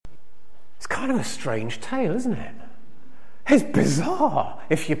kind of a strange tale, isn't it? It's bizarre,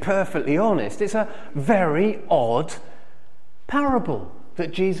 if you're perfectly honest. It's a very odd parable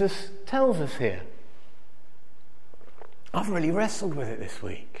that Jesus tells us here. I've really wrestled with it this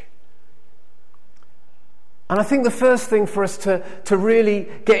week. And I think the first thing for us to really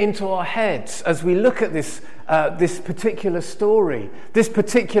get into our heads as we look at this particular story, this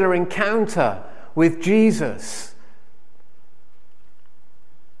particular encounter with Jesus,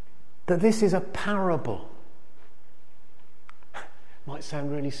 that this is a parable. Might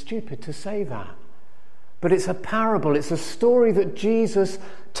sound really stupid to say that, but it's a parable. It's a story that Jesus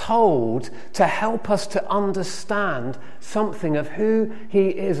told to help us to understand something of who he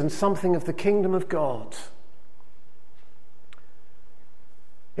is and something of the kingdom of God.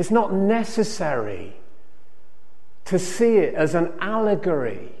 It's not necessary to see it as an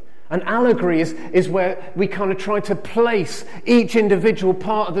allegory. An allegory is where we kind of try to place each individual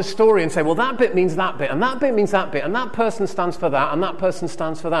part of the story and say, well, that bit means that bit, and that bit means that bit, and that person stands for that, and that person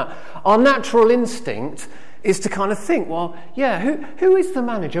stands for that. Our natural instinct is to kind of think, well, yeah, who is the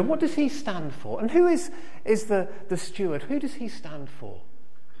manager? What does he stand for? And who is the steward? Who does he stand for?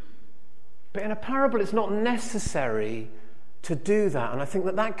 But in a parable, it's not necessary to do that. And I think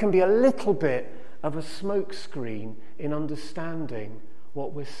that can be a little bit of a smokescreen in understanding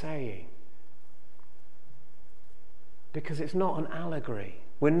what we're saying. Because it's not an allegory.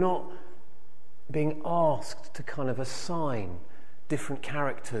 We're not being asked to kind of assign different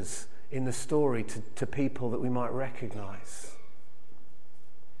characters in the story to people that we might recognize.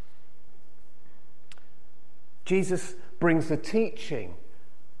 Jesus brings the teaching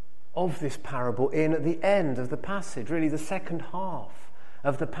of this parable in at the end of the passage, really the second half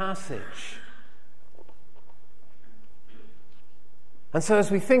of the passage. And so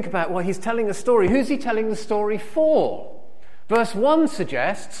as we think about, well, he's telling a story, who's he telling the story for? Verse 1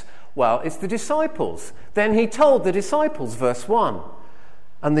 suggests, well, it's the disciples. Then he told the disciples, verse 1.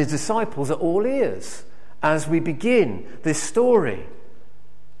 And the disciples are all ears as we begin this story.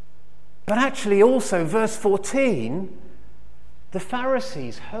 But actually also, verse 14, the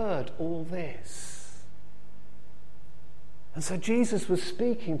Pharisees heard all this. And so Jesus was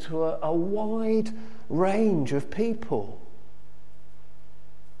speaking to a wide range of people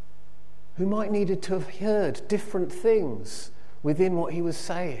who might needed to have heard different things within what he was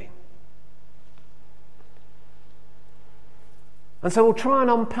saying. And so we'll try and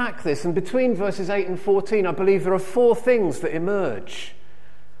unpack this. And between verses 8 and 14, I believe there are 4 things that emerge.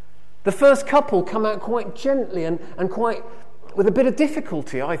 The first couple come out quite gently and quite with a bit of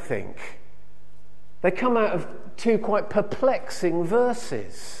difficulty, I think. They come out of 2 quite perplexing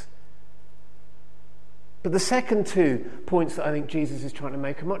verses. But the second 2 points that I think Jesus is trying to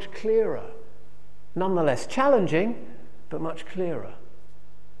make are much clearer. Nonetheless challenging, but much clearer.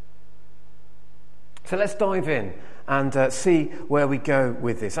 So let's dive in and see where we go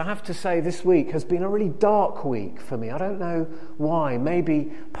with this. I have to say this week has been a really dark week for me. I don't know why.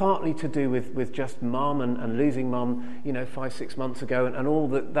 Maybe partly to do with just mum and losing mum, 5-6 months ago and all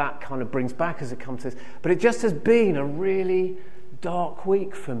that kind of brings back as it comes to this. But it just has been a really dark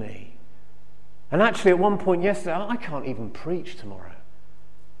week for me. And actually at one point yesterday, I can't even preach tomorrow.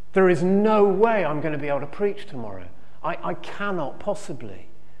 There is no way I'm going to be able to preach tomorrow. I cannot possibly.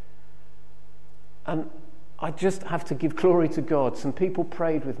 And I just have to give glory to God. Some people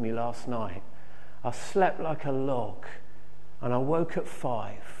prayed with me last night. I slept like a log and I woke at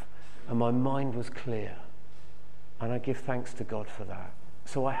 5 and my mind was clear. And I give thanks to God for that.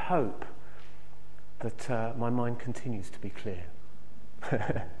 So I hope that my mind continues to be clear.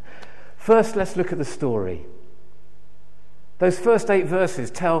 First, let's look at the story. Those first 8 verses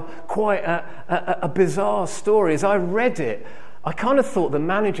tell quite a bizarre story. As I read it, I kind of thought the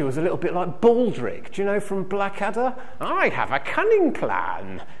manager was a little bit like Baldric, do you know, from Blackadder? I have a cunning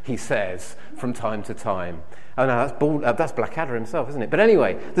plan, he says from time to time. Oh no, that's Blackadder himself, isn't it? But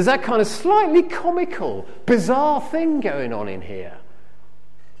anyway, there's that kind of slightly comical, bizarre thing going on in here.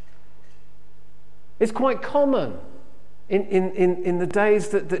 It's quite common in the days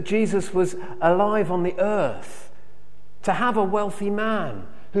that Jesus was alive on the earth to have a wealthy man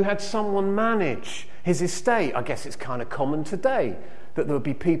who had someone manage his estate. I guess it's kind of common today that there would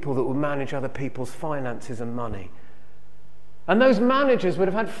be people that would manage other people's finances and money. And those managers would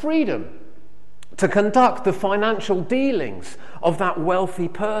have had freedom to conduct the financial dealings of that wealthy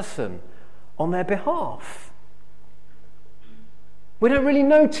person on their behalf. We don't really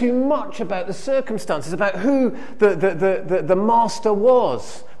know too much about the circumstances, about who the master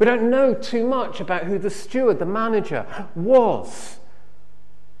was. We don't know too much about who the steward, the manager, was.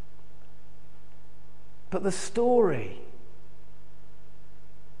 But the story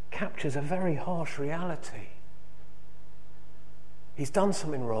captures a very harsh reality. He's done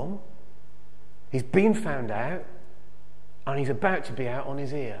something wrong, he's been found out, and he's about to be out on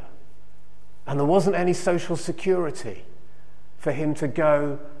his ear. And there wasn't any social security for him to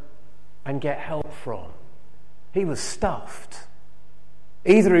go and get help from. He was stuffed.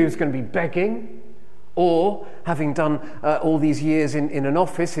 Either he was going to be begging, or having done all these years in an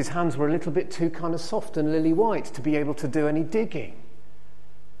office, his hands were a little bit too kind of soft and lily white to be able to do any digging.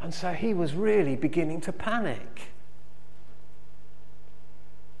 And so he was really beginning to panic.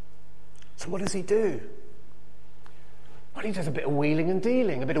 So what does he do? Well, he does a bit of wheeling and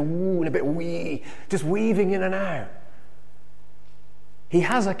dealing, a bit of woo and a bit of wee, just weaving in and out. He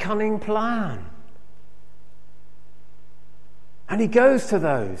has a cunning plan. And he goes to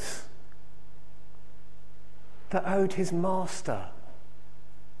those that owed his master.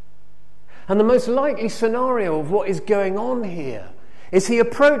 And the most likely scenario of what is going on here is he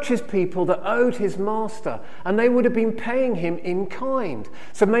approaches people that owed his master, and they would have been paying him in kind.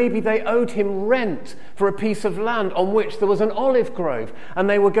 So maybe they owed him rent for a piece of land on which there was an olive grove, and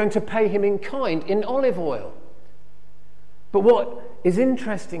they were going to pay him in kind in olive oil. But what is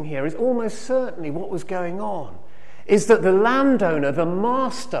interesting here is almost certainly what was going on is that the landowner, the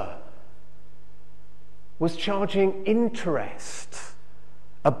master, was charging interest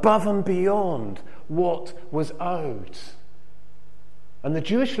above and beyond what was owed. And the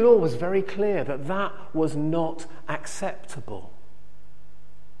Jewish law was very clear that that was not acceptable.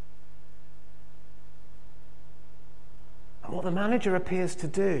 And what the manager appears to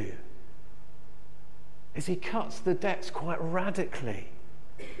do is he cuts the debts quite radically.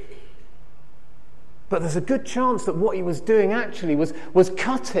 But there's a good chance that what he was doing actually was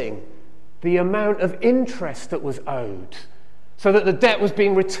cutting the amount of interest that was owed, so that the debt was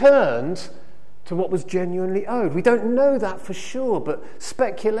being returned to what was genuinely owed. We don't know that for sure, but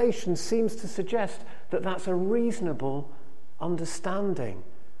speculation seems to suggest that that's a reasonable understanding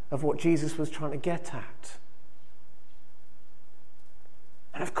of what Jesus was trying to get at.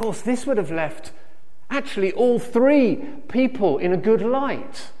 And of course, this would have left actually all three people in a good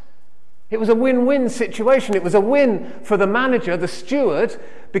light. It was a win-win situation. It was a win for the manager, the steward,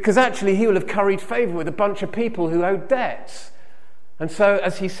 because actually he will have curried favour with a bunch of people who owed debts. And so,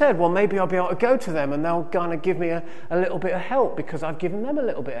 as he said, well, maybe I'll be able to go to them and they'll kind of give me a little bit of help because I've given them a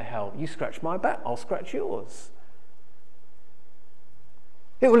little bit of help. You scratch my back, I'll scratch yours.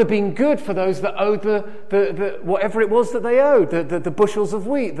 It would have been good for those that owed the whatever it was that they owed, the bushels of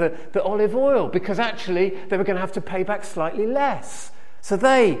wheat, the olive oil, because actually they were going to have to pay back slightly less. So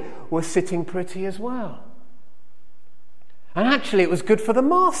they were sitting pretty as well. And actually it was good for the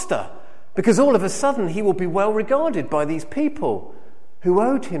master, because all of a sudden he will be well regarded by these people who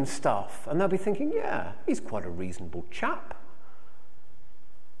owed him stuff. And they'll be thinking, yeah, he's quite a reasonable chap.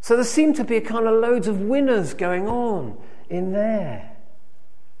 So there seemed to be a kind of loads of winners going on in there.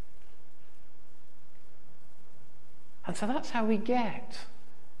 And so that's how we get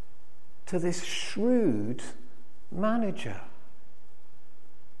to this shrewd manager.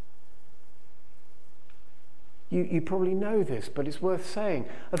 You probably know this, but it's worth saying.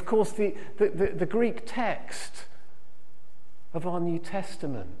 Of course, the Greek text of our New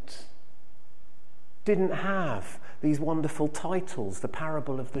Testament didn't have these wonderful titles, the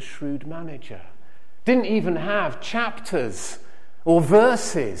parable of the shrewd manager. Didn't even have chapters or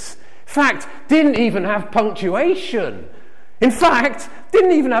verses. In fact, didn't even have punctuation. In fact,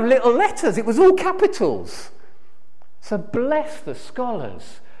 didn't even have little letters. It was all capitals. So bless the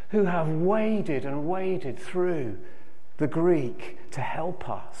scholars who have waded and waded through the Greek to help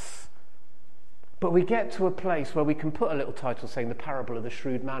us. But we get to a place where we can put a little title saying the parable of the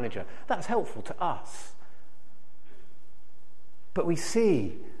shrewd manager. That's helpful to us. But we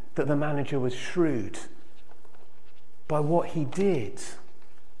see that the manager was shrewd by what he did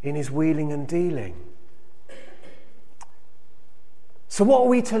in his wheeling and dealing. So what are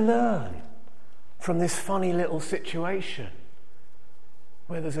we to learn from this funny little situation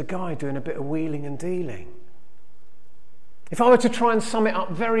where there's a guy doing a bit of wheeling and dealing? If I were to try and sum it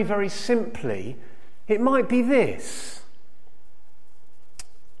up very, very simply, it might be this.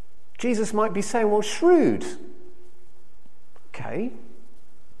 Jesus might be saying, well, shrewd. Okay,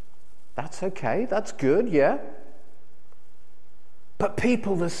 that's good, yeah. But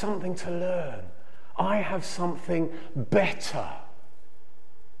people, there's something to learn. I have something better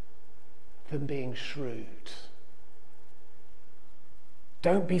than being shrewd.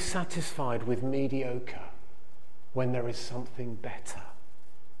 Don't be satisfied with mediocre when there is something better.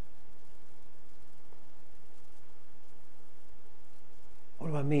 What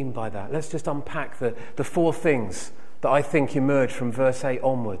do I mean by that? Let's just unpack the four things that I think emerge from verse 8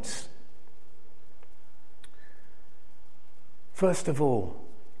 onwards. First of all,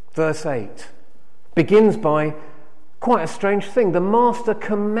 verse 8 begins by quite a strange thing. The master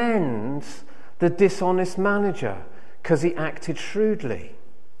commends the dishonest manager because he acted shrewdly.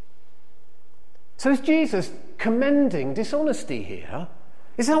 So is Jesus commending dishonesty here?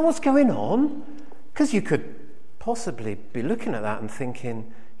 Is that what's going on? Because you could possibly be looking at that and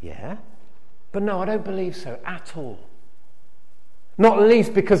thinking, yeah. But no, I don't believe so at all. Not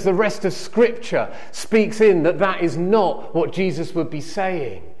least because the rest of Scripture speaks in that is not what Jesus would be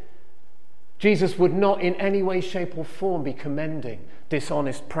saying. Jesus would not in any way, shape or form be commending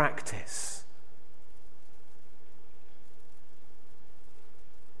dishonest practice.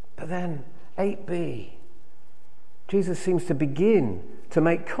 But then 8b, Jesus seems to begin to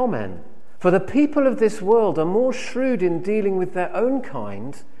make comment. For the people of this world are more shrewd in dealing with their own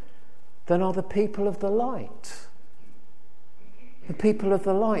kind than are the people of the light. The people of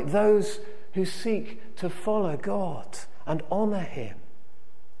the light, those who seek to follow God and honour him.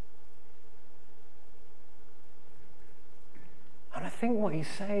 And I think what he's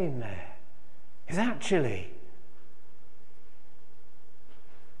saying there is actually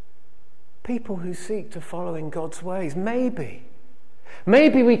people who seek to follow in God's ways. Maybe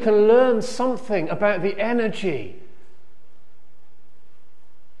we can learn something about the energy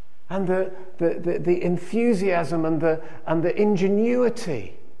and the enthusiasm and the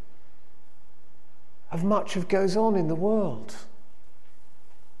ingenuity of much of goes on in the world.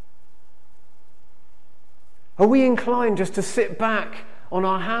 Are we inclined just to sit back on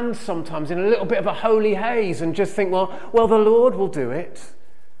our hands sometimes in a little bit of a holy haze and just think, well, the Lord will do it?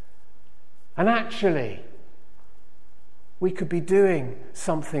 And actually, we could be doing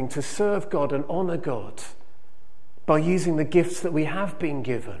something to serve God and honour God by using the gifts that we have been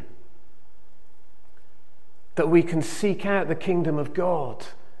given. That we can seek out the kingdom of God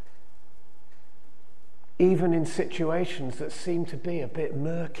even in situations that seem to be a bit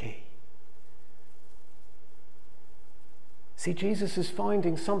murky. See, Jesus is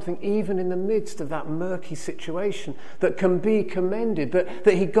finding something even in the midst of that murky situation that can be commended,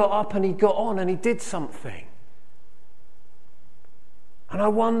 that he got up and he got on and he did something. And I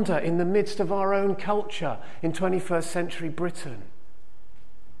wonder, in the midst of our own culture in 21st century Britain,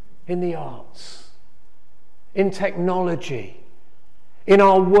 in the arts, in technology, in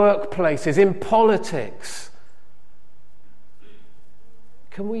our workplaces, in politics,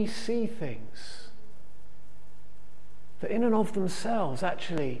 can we see things that in and of themselves,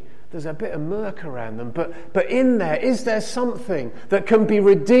 actually, there's a bit of murk around them, but in there, is there something that can be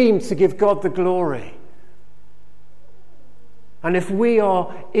redeemed to give God the glory? And if we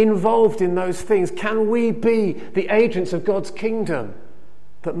are involved in those things, can we be the agents of God's kingdom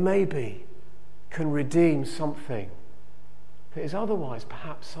that maybe can redeem something that is otherwise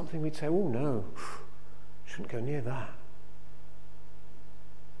perhaps something we'd say, oh no, shouldn't go near that.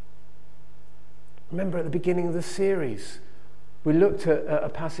 Remember at the beginning of the series, we looked at a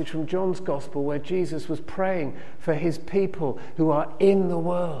passage from John's Gospel where Jesus was praying for his people who are in the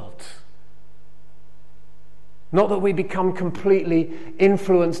world. Not that we become completely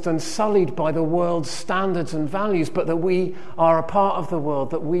influenced and sullied by the world's standards and values, but that we are a part of the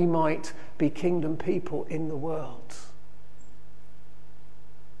world, that we might be kingdom people in the world.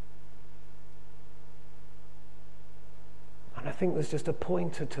 And I think there's just a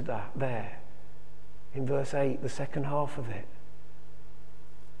pointer to that there. In verse 8, the second half of it,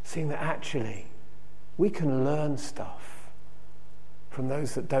 seeing that actually we can learn stuff from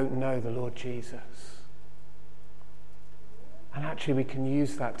those that don't know the Lord Jesus. And actually we can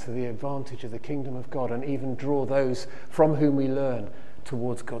use that to the advantage of the kingdom of God and even draw those from whom we learn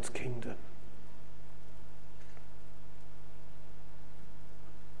towards God's kingdom.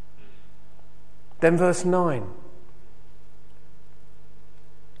 Then verse 9.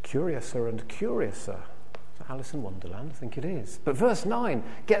 Curiouser and curiouser. Is that Alice in Wonderland? I think it is. But verse 9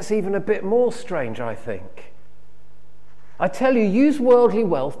 gets even a bit more strange, I think. I tell you, use worldly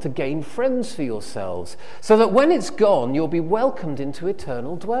wealth to gain friends for yourselves, so that when it's gone, you'll be welcomed into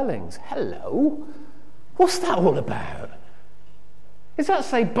eternal dwellings. Hello? What's that all about? Does that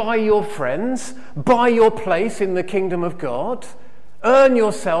say buy your friends, buy your place in the kingdom of God, earn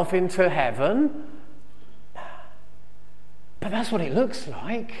yourself into heaven? But that's what it looks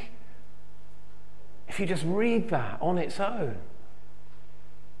like if you just read that on its own.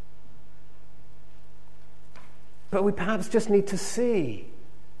 But we perhaps just need to see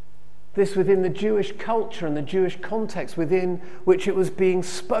this within the Jewish culture and the Jewish context within which it was being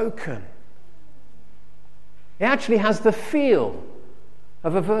spoken. It actually has the feel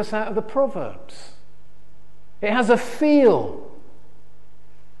of a verse out of the Proverbs. It has a feel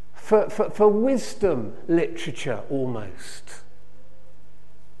for wisdom literature almost.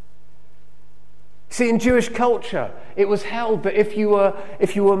 See, in Jewish culture, it was held that if you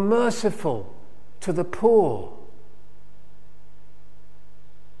were merciful to the poor,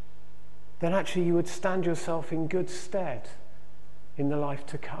 then actually you would stand yourself in good stead in the life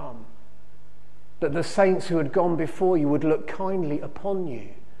to come. That the saints who had gone before you would look kindly upon you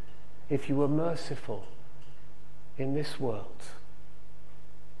if you were merciful in this world.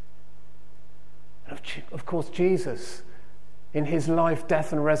 And of course, Jesus, in his life,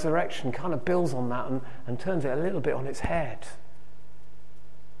 death and resurrection, kind of builds on that and turns it a little bit on its head.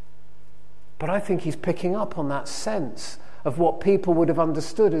 But I think he's picking up on that sense of what people would have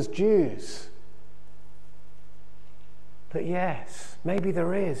understood as Jews. That yes, maybe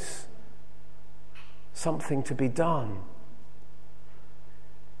there is something to be done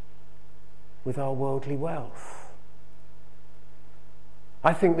with our worldly wealth.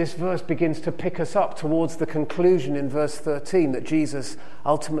 I think this verse begins to pick us up towards the conclusion in verse 13 that Jesus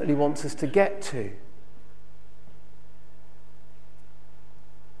ultimately wants us to get to.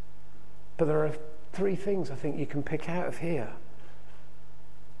 But there are 3 things I think you can pick out of here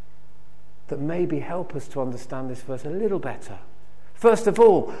that maybe help us to understand this verse a little better. First of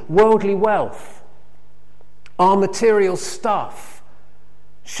all, worldly wealth, our material stuff,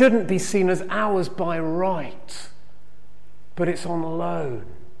 shouldn't be seen as ours by right, but it's on loan.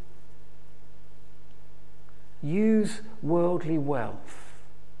 Use worldly wealth,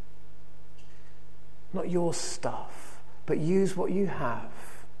 not your stuff, but use what you have.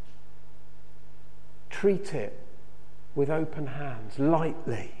 Treat it with open hands,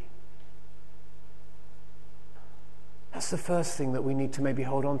 lightly. That's the first thing that we need to maybe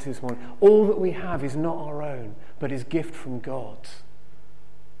hold on to this morning. All that we have is not our own, but is gift from God.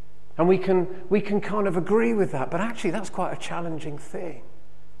 And we can kind of agree with that, but actually that's quite a challenging thing.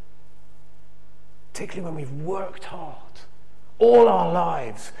 Particularly when we've worked hard all our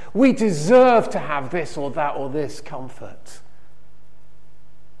lives. We deserve to have this or that or this comfort.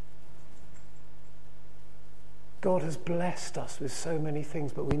 God has blessed us with so many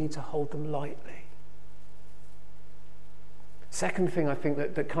things, but we need to hold them lightly. Second thing I think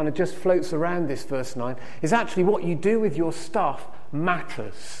that kind of just floats around this verse 9 is actually what you do with your stuff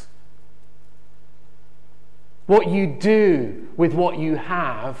matters. What you do with what you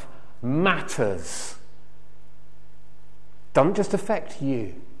have matters. Doesn't just affect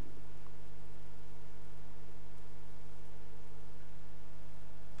you.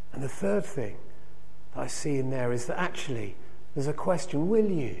 And the third thing that I see in there is that actually there's a question: will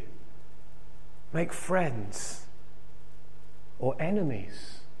you make friends or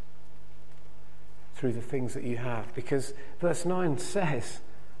enemies through the things that you have? Because verse 9 says,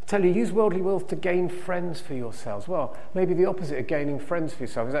 I tell you, use worldly wealth to gain friends for yourselves. Well, maybe the opposite of gaining friends for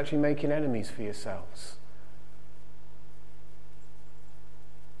yourself is actually making enemies for yourselves.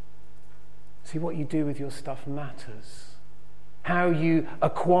 See, what you do with your stuff matters. How you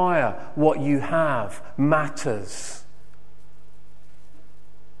acquire what you have matters.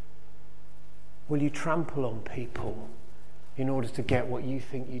 Will you trample on people in order to get what you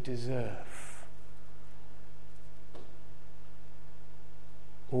think you deserve?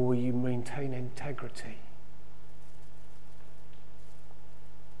 Or will you maintain integrity?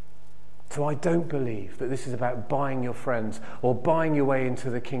 So I don't believe that this is about buying your friends or buying your way into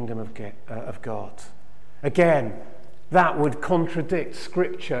the kingdom of God. Again, that would contradict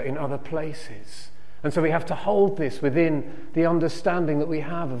Scripture in other places. And so we have to hold this within the understanding that we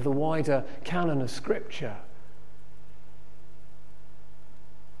have of the wider canon of Scripture.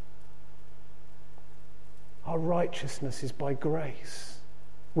 Our righteousness is by grace.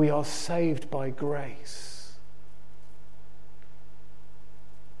 We are saved by grace.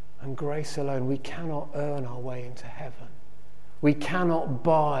 And grace alone. We cannot earn our way into heaven. We cannot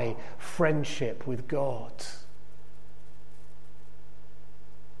buy friendship with God.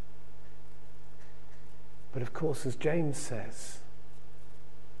 But of course, as James says,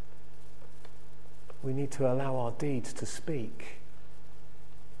 we need to allow our deeds to speak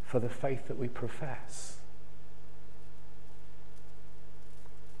for the faith that we profess.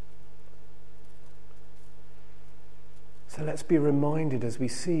 So let's be reminded as we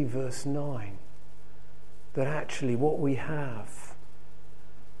see verse 9 that actually what we have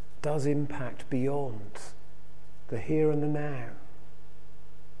does impact beyond the here and the now.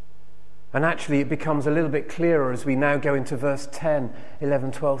 And actually it becomes a little bit clearer as we now go into verse 10,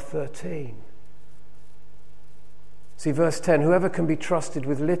 11, 12, 13. See, verse 10, whoever can be trusted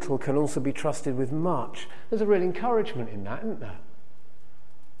with little can also be trusted with much. There's a real encouragement in that, isn't there?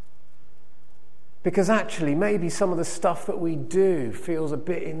 Because actually, maybe some of the stuff that we do feels a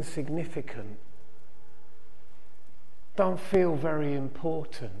bit insignificant. Don't feel very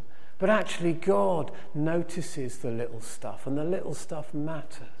important. But actually, God notices the little stuff, and the little stuff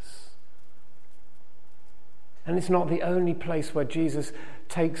matters. And it's not the only place where Jesus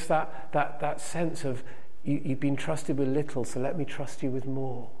takes that sense of, you've been trusted with little, so let me trust you with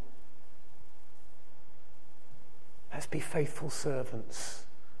more. Let's be faithful servants,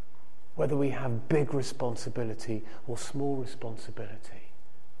 whether we have big responsibility or small responsibility,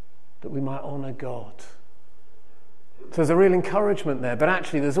 that we might honour God. So there's a real encouragement there, but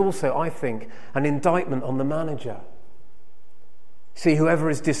actually there's also, I think, an indictment on the manager. See, whoever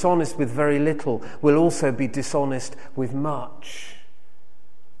is dishonest with very little will also be dishonest with much.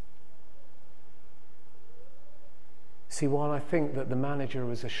 See, while I think that the manager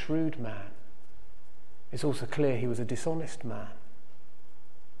was a shrewd man, it's also clear he was a dishonest man.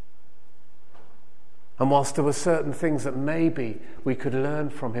 And whilst there were certain things that maybe we could learn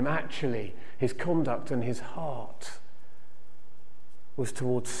from him, actually his conduct and his heart was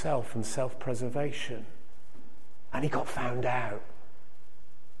towards self and self-preservation. And he got found out.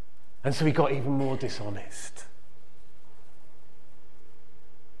 And so he got even more dishonest.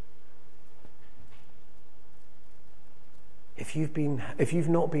 If you've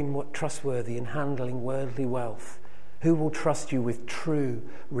not been trustworthy in handling worldly wealth, who will trust you with true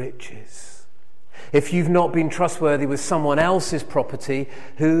riches? If you've not been trustworthy with someone else's property,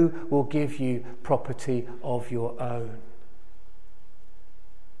 who will give you property of your own?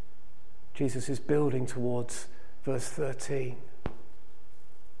 Jesus is building towards verse 13.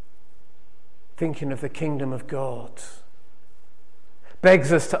 Thinking of the kingdom of God.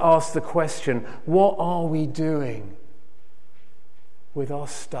 Begs us to ask the question, what are we doing with our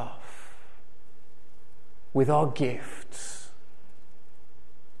stuff? With our gifts?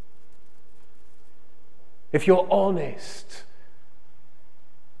 If you're honest,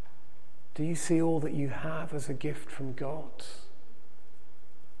 do you see all that you have as a gift from God?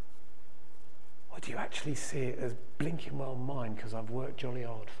 Or do you actually see it as blinking well mine because I've worked jolly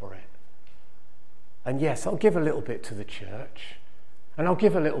hard for it? And yes, I'll give a little bit to the church, and I'll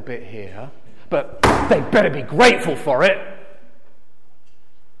give a little bit here, but they better be grateful for it.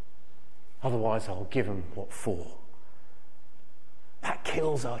 Otherwise, I'll give them what for. That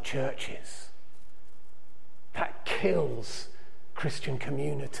kills our churches. That kills Christian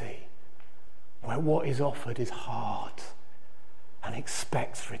community, where what is offered is hard and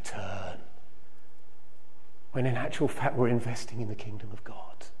expects return, when in actual fact we're investing in the kingdom of God.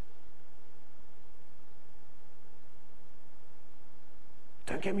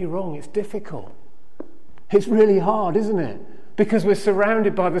 Don't get me wrong, it's difficult. It's really hard, isn't it? Because we're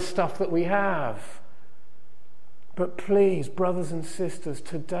surrounded by the stuff that we have. But please, brothers and sisters,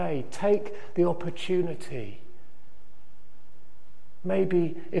 today, take the opportunity.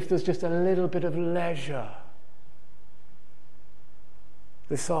 Maybe if there's just a little bit of leisure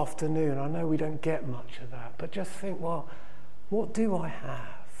this afternoon, I know we don't get much of that, but just think, well, what do I have?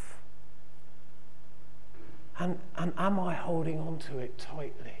 And am I holding on to it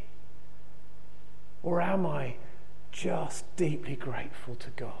tightly? Or am I just deeply grateful to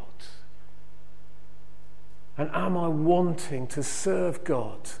God? And am I wanting to serve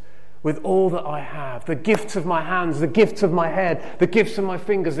God with all that I have? The gifts of my hands, the gifts of my head, the gifts of my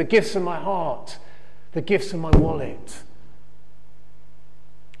fingers, the gifts of my heart, the gifts of my wallet.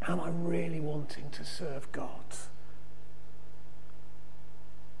 Am I really wanting to serve God?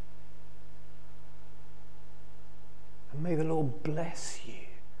 And may the Lord bless you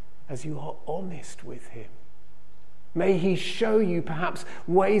as you are honest with him. May he show you perhaps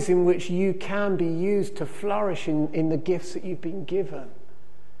ways in which you can be used to flourish in the gifts that you've been given,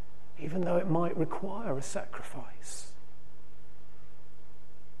 even though it might require a sacrifice.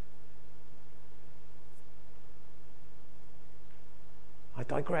 I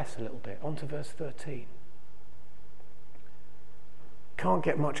digress a little bit. On to verse 13. Can't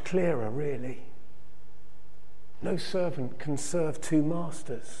get much clearer, really. No servant can serve two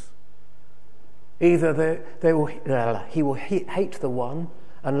masters. Either he will hate the one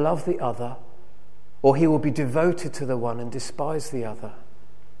and love the other, or he will be devoted to the one and despise the other.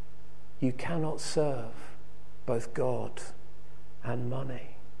 You cannot serve both God and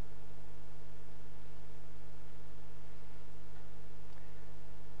money.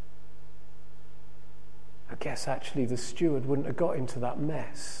 I guess actually the steward wouldn't have got into that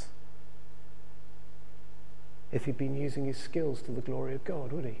mess if he'd been using his skills to the glory of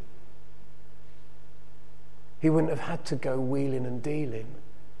God, would he? He wouldn't have had to go wheeling and dealing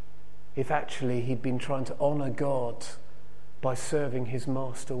if actually he'd been trying to honour God by serving his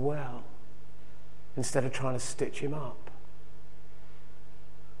master well. instead of trying to stitch him up.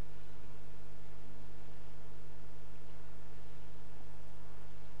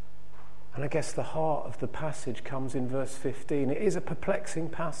 And I guess the heart of the passage comes in verse 15. It is a perplexing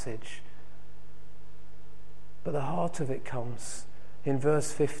passage, but the heart of it comes in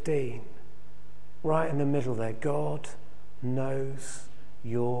verse 15, right in the middle there. God knows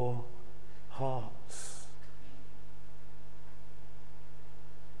your hearts.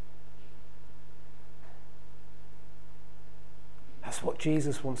 That's what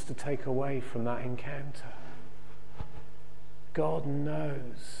Jesus wants to take away from that encounter. God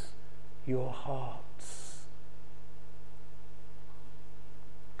knows your hearts.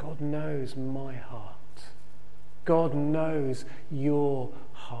 God knows my heart. God knows your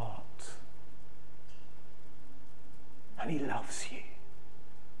heart. And he loves you.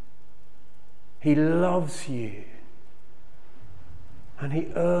 He loves you. And he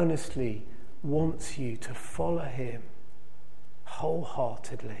earnestly wants you to follow him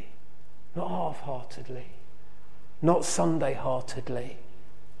wholeheartedly, not half-heartedly, not Sunday-heartedly,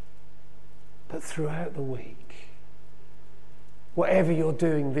 but throughout the week. Whatever you're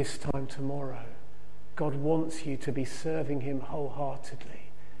doing this time tomorrow, God wants you to be serving him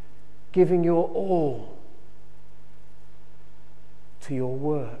wholeheartedly, giving your all to your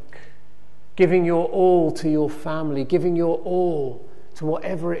work, giving your all to your family, giving your all to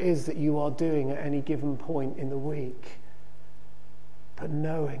whatever it is that you are doing at any given point in the week, but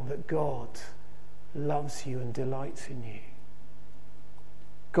knowing that God loves you and delights in you.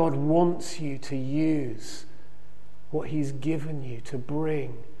 God wants you to use what he's given you to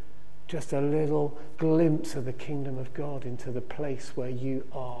bring just a little glimpse of the kingdom of God into the place where you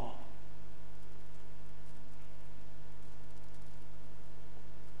are.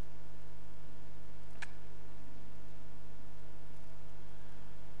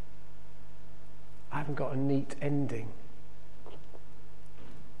 I haven't got a neat ending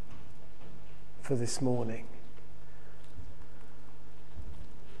for this morning.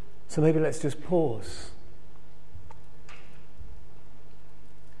 So maybe let's just pause.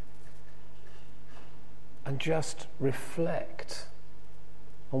 And just reflect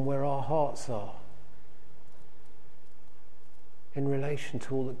on where our hearts are in relation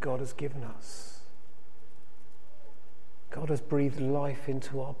to all that God has given us. God has breathed life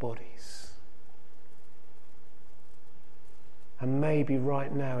into our bodies. And maybe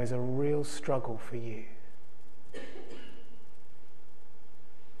right now is a real struggle for you.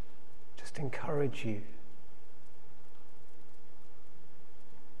 Just encourage you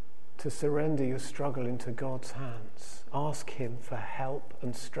to surrender your struggle into God's hands. Ask him for help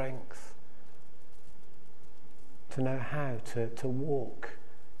and strength to know how to walk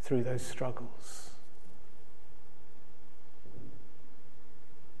through those struggles.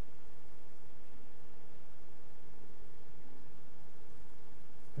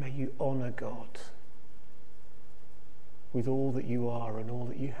 May you honour God with all that you are and all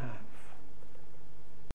that you have.